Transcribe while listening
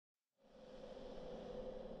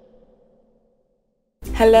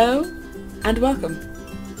Hello and welcome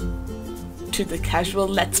to the casual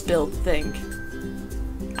Let's Build thing.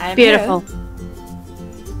 I am Beautiful. here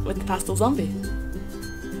with the Pastel Zombie.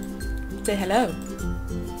 Say hello.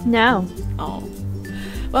 No. Oh.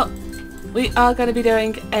 Well, we are going to be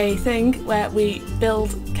doing a thing where we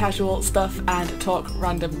build casual stuff and talk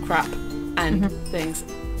random crap and things.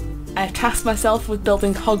 I have tasked myself with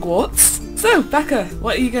building Hogwarts. So, Becca,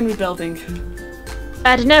 what are you going to be building?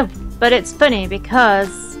 I don't know, but it's funny because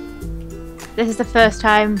this is the first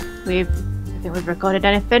time I think we've recorded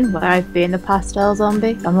anything where I've been the Pastel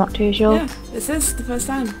Zombie. I'm not too sure. Yeah, this is the first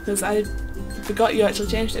time because I forgot you actually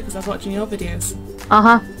changed it because I was watching your videos.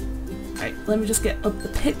 Right, let me just get up the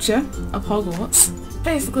picture of Hogwarts.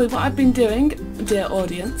 Basically what I've been doing, dear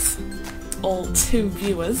audience, all two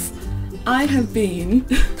viewers, I have been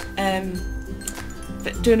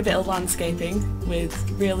doing a bit of landscaping with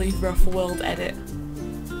really rough world edit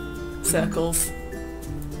circles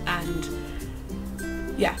and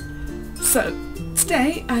yeah. So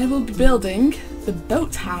today I will be building the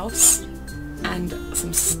boathouse and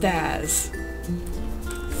some stairs.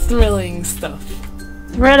 Thrilling stuff.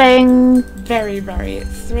 Thrilling! Very, very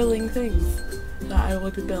thrilling things that I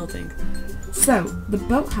will be building. So, the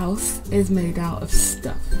boathouse is made out of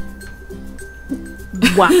stuff.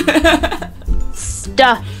 Wow.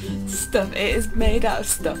 Stuff. Stuff. It is made out of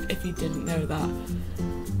stuff, if you didn't know that.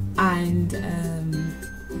 And,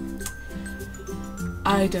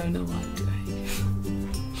 I don't know what I'm doing.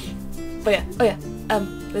 But yeah,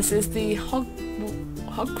 this is the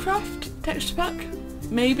Hogcraft texture pack?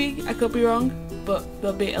 Maybe, I could be wrong. But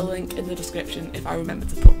there'll be a link in the description if I remember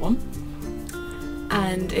to put one.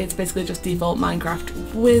 And it's basically just default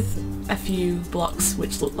Minecraft with a few blocks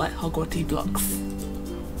which look like Hogwarty blocks.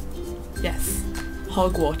 Yes,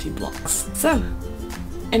 Hogwarty blocks. So,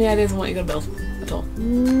 any ideas on what you're going to build at all?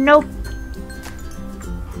 Nope.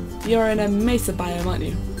 You're in a mesa biome, aren't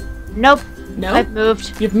you? Nope. No? I've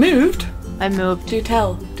moved. You've moved? I moved. Do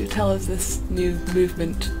tell us this new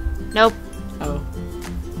movement. Nope. Oh.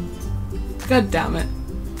 God damn it.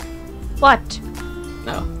 What?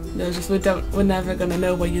 No, we're never gonna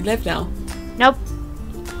know where you live now. Nope.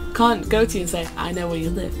 Can't go to you and say, I know where you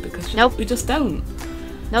live, because Nope. we just don't.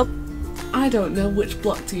 Nope. I don't know which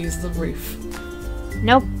block to use as a roof.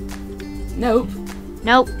 Nope. Nope.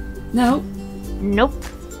 Nope. Nope. Nope.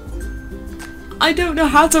 I don't know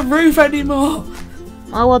how to roof anymore!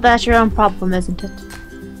 Oh, well, that's your own problem, isn't it?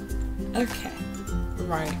 Okay.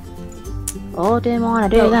 Right. Oh, didn't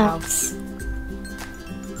want to do Boathouse. that.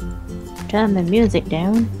 Turn the music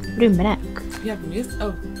down. Do my neck. You have music?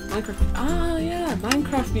 Oh, Minecraft. Ah, yeah,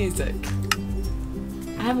 Minecraft music.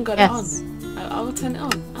 I haven't got it on. I will turn it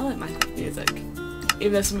on. I like Minecraft music.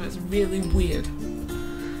 Even though some of it's really weird.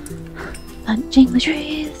 Punching the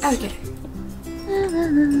trees. Okay.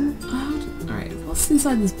 Alright, what's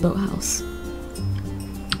inside this boathouse?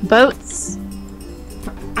 Boats.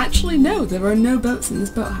 Actually, no, there are no boats in this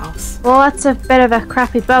boathouse. Well, that's a bit of a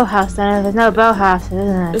crappy boathouse then. If there's no boathouse, isn't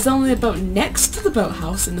it? There's only a boat next to the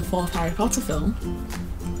boathouse in the fourth Harry Potter film.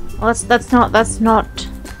 Well, that's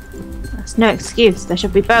no excuse. There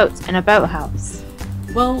should be boats in a boathouse.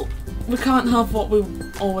 Well, we can't have what we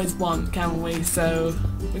always want, can we? So,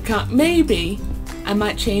 we can't. Maybe I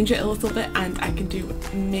might change it a little bit and I can do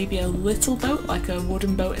maybe a little boat, like a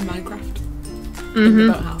wooden boat in Minecraft. In the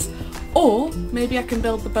boathouse. Or maybe I can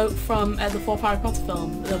build the boat from the fourth Harry Potter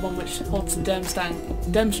film, the one which holds the Durmstrang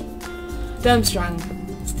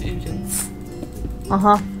students.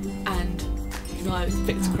 And you know, like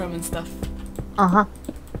Victor Crumb and stuff.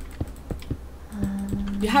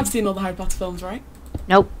 You have seen all the Harry Potter films, right?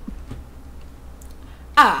 Nope.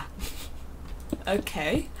 Ah.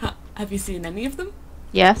 Okay. Have you seen any of them?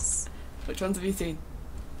 Yes. Which ones have you seen?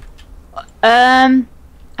 I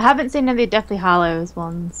haven't seen any of the Deathly Hallows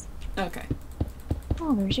ones. Okay.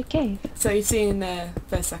 Oh, there's your cave. So you've seen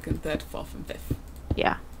first, second, third, fourth, and fifth.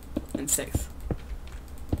 Yeah. And sixth.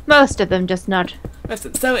 Most of them, just not. Most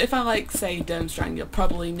of them. So if I say Durmstrang, you'll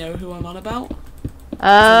probably know who I'm on about.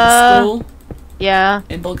 School. Yeah.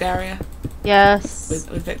 In Bulgaria. Yes.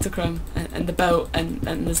 With Victor Crumb and the boat and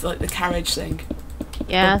there's like the carriage thing.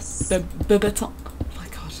 Yes. The Bibaton. Oh my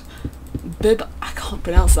god. I can't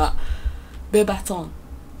pronounce that. Bibaton.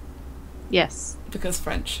 Yes. Because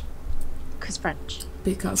French. Because French.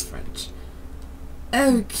 Because French.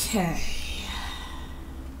 Okay.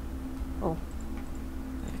 Oh.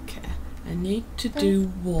 Okay. I need to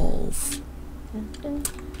do walls.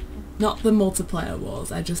 Not the multiplayer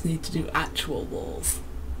walls, I just need to do actual walls.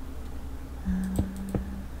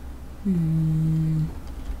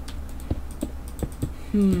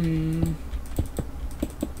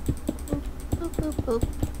 Boop, boop.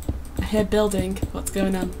 I hear building. What's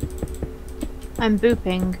going on? I'm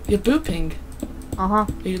booping. You're booping? Uh-huh.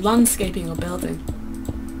 Are you landscaping or building?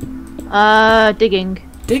 Digging.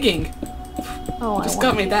 Digging? Oh, Just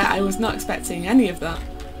got me there. I was not expecting any of that.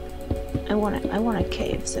 I want a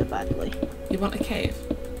cave so badly. You want a cave?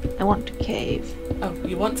 I want to cave. Oh,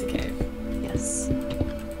 you want to cave? Yes.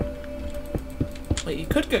 Wait, you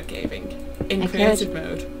could go caving. In I creative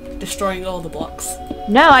mode. Destroying all the blocks.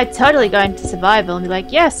 No, I'd totally go into survival and be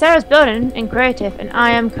like, yeah, Sarah's building in creative and I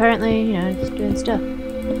am currently, you know, just doing stuff.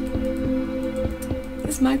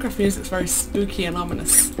 This Minecraft music's very spooky and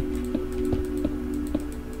ominous. I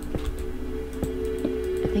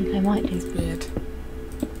think I might do. It's weird.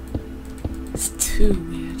 It's too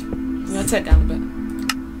weird. I'm gonna take it down a bit.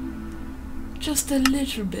 Just a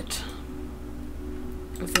little bit.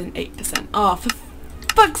 Within 8%. Oh, for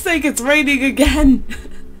fuck's sake, it's raining again!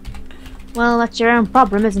 Well, that's your own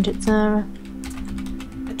problem, isn't it, Sarah?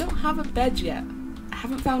 I don't have a bed yet. I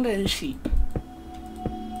haven't found any sheep.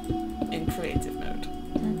 In creative mode.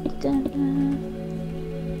 Dun, dun,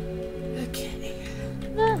 Okay.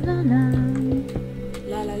 dun. La, la, la.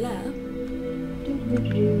 La la la. Do, do,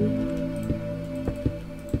 do.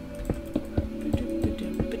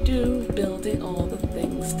 Ba-do, building all the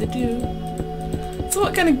things to do. So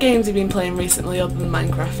what kind of games have you been playing recently other than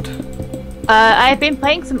Minecraft? I've been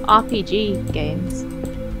playing some RPG games.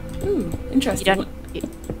 Ooh, interesting. You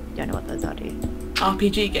don't know what those are, do you?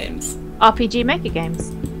 RPG games? RPG Maker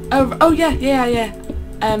games. Oh yeah.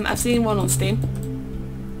 I've seen one on Steam.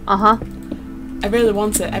 Uh-huh. I really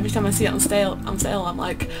want it. Every time I see it on sale, I'm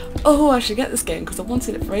like, oh, I should get this game because I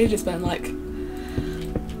wanted it for ages, but I'm like,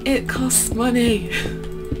 it costs money.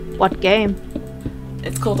 What game?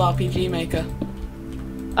 It's called RPG Maker.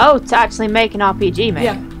 Oh, to actually make an RPG Maker?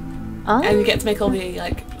 Yeah. Oh. And you get to make all the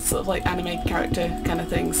sort of anime character kind of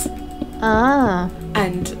things. Ah.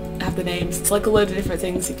 And have the names. It's like a load of different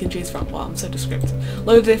things you can choose from. Wow, I'm so descriptive.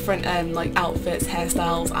 Load of different outfits,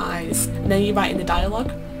 hairstyles, eyes. And then you write in the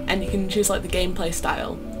dialogue, and you can choose the gameplay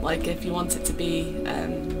style. Like if you want it to be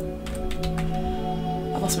I've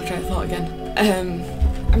lost my train of thought again.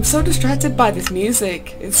 I'm so distracted by this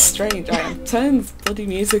music. It's strange. Right, I'm turning this bloody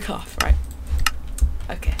music off. Right.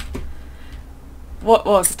 Okay. What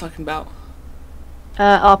was I talking about?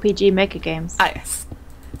 RPG Maker games. Ah, yes.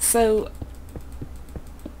 So,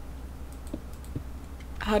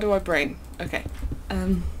 how do I brain? Okay.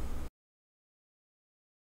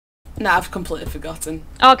 No, I've completely forgotten.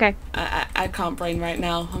 Oh, okay. I can't brain right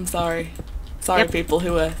now. I'm sorry. Sorry, Yep. people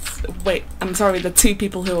who are... Wait, I'm sorry, the 2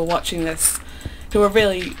 people who are watching this, who are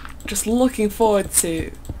really just looking forward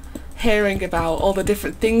to hearing about all the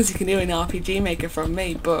different things you can do in RPG Maker from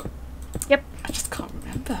me, but... Yep. I just can't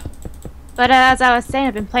remember. But as I was saying,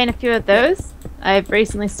 I've been playing a few of those. I've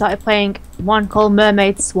recently started playing one called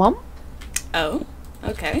Mermaid Swamp. Oh,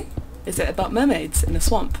 okay. Is it about mermaids in a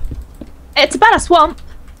swamp? It's about a swamp,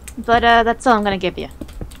 but that's all I'm going to give you.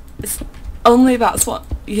 It's only about swamp.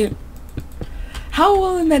 How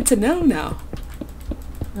are we meant to know now?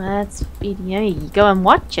 That's, you go and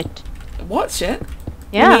watch it. Watch it?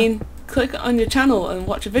 Yeah. You mean click on your channel and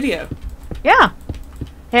watch a video? Yeah.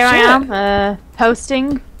 Here I Shit. am,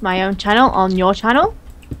 posting my own channel on your channel.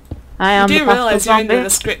 I am You do the realise Pastel you're in the Zombii.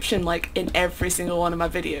 description in every single one of my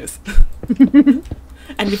videos.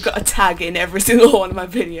 And you've got a tag in every single one of my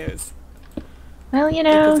videos. Well, you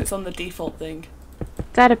Because know, it's on the default thing.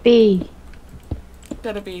 gotta be.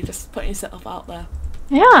 Gotta be just putting yourself out there.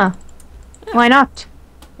 Yeah. Why not?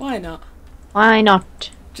 Why not? Why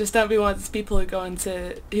not? Just don't be one of those people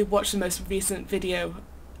who watch the most recent video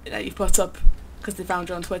that you put up because they found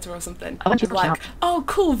you on Twitter or something. I want you And to like, oh,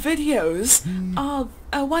 cool videos. Oh,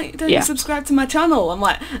 why don't Yeah. you subscribe to my channel? I'm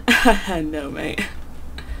like, no, mate.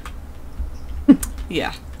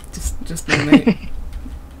 Yeah, just no, mate.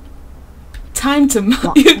 Time to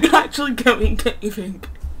you're actually going caving.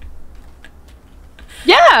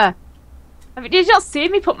 Yeah. I mean, did you not see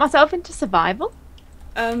me put myself into survival?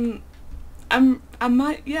 I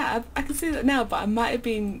might, yeah, I can see that now, but I might have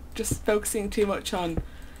been just focusing too much on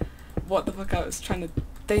what the fuck I was trying to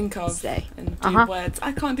think of Say. and do words.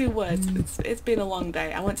 I can't do words. It's been a long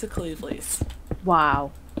day. I went to Cleveland's.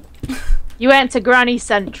 Wow. You went to Granny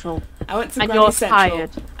Central. I went to And Granny you're Central tired.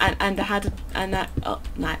 and I had a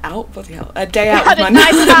night out, bloody hell, a day out You had with a my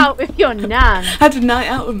night nan. out with your nan. I had a night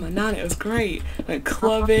out with my nan. It was great. Went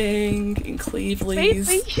clubbing in Cleveland's.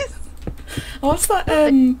 Please. What's that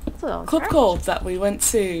That's what I was club right. called that we went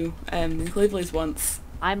to in Cleveland's once?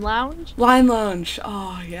 I'm Lounge. Lime Lounge.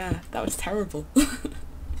 Oh yeah, that was terrible.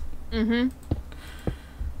 Mm-hmm.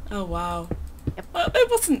 Oh wow. Yep. Well, it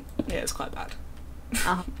wasn't. Yeah, it was quite bad.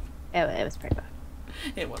 Uh-huh. It was pretty bad.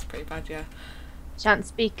 It was pretty bad, yeah. Shan't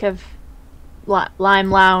speak of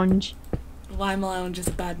Lime Lounge. Lime Lounge is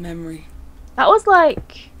a bad memory. That was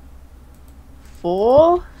like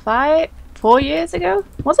 4 years ago,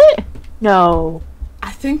 was it? No.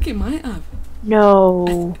 I think it might have.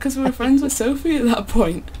 No. Because we were friends with Sophie at that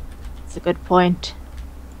point. That's a good point.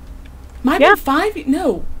 Might have been 5.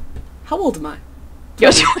 No. How old am I?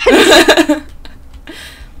 You're 20.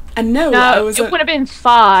 And no, it would have been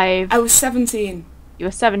 5. I was 17. You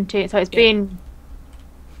were 17, so it's been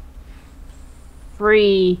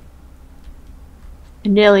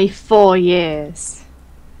nearly 4 years.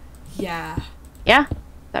 Yeah. Yeah? Is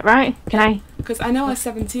that right? Can I? Because I know I was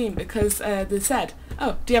 17 because they said,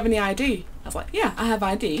 oh, do you have any ID? I was like, yeah, I have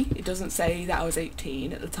ID. It doesn't say that I was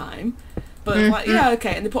 18 at the time. But it's like, yeah,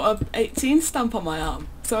 okay. And they put a 18 stamp on my arm.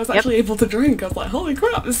 So I was actually able to drink. I was like, holy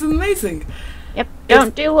crap, this is amazing. Yep.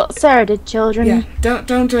 Don't do what Sarah did, children. Yeah,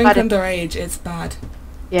 don't drink underage. It's bad.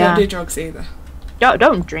 Yeah. Don't do drugs either.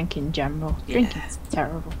 Don't drink in general. Yeah. Drinking's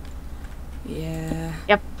terrible. Yeah.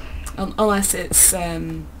 Yep. Unless it's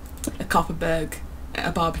a Copperberg at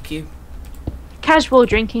a barbecue. Casual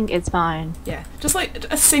drinking is fine. Yeah, just like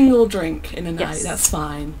a single drink in a night. Yes. That's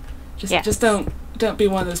fine. Just don't be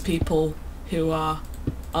one of those people who are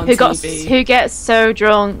on Who TV. gets so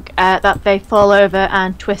drunk that they fall over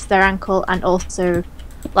and twist their ankle and also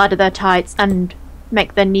ladder their tights and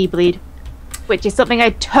make their knee bleed, which is something I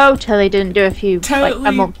totally didn't do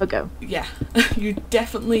a month ago. Yeah, you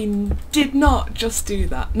definitely did not just do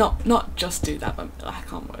that. Not just do that, but I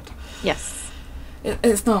can't word. Yes.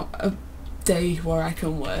 It's not a day where I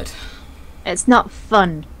can word. It's not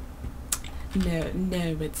fun.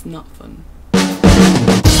 No, it's not fun.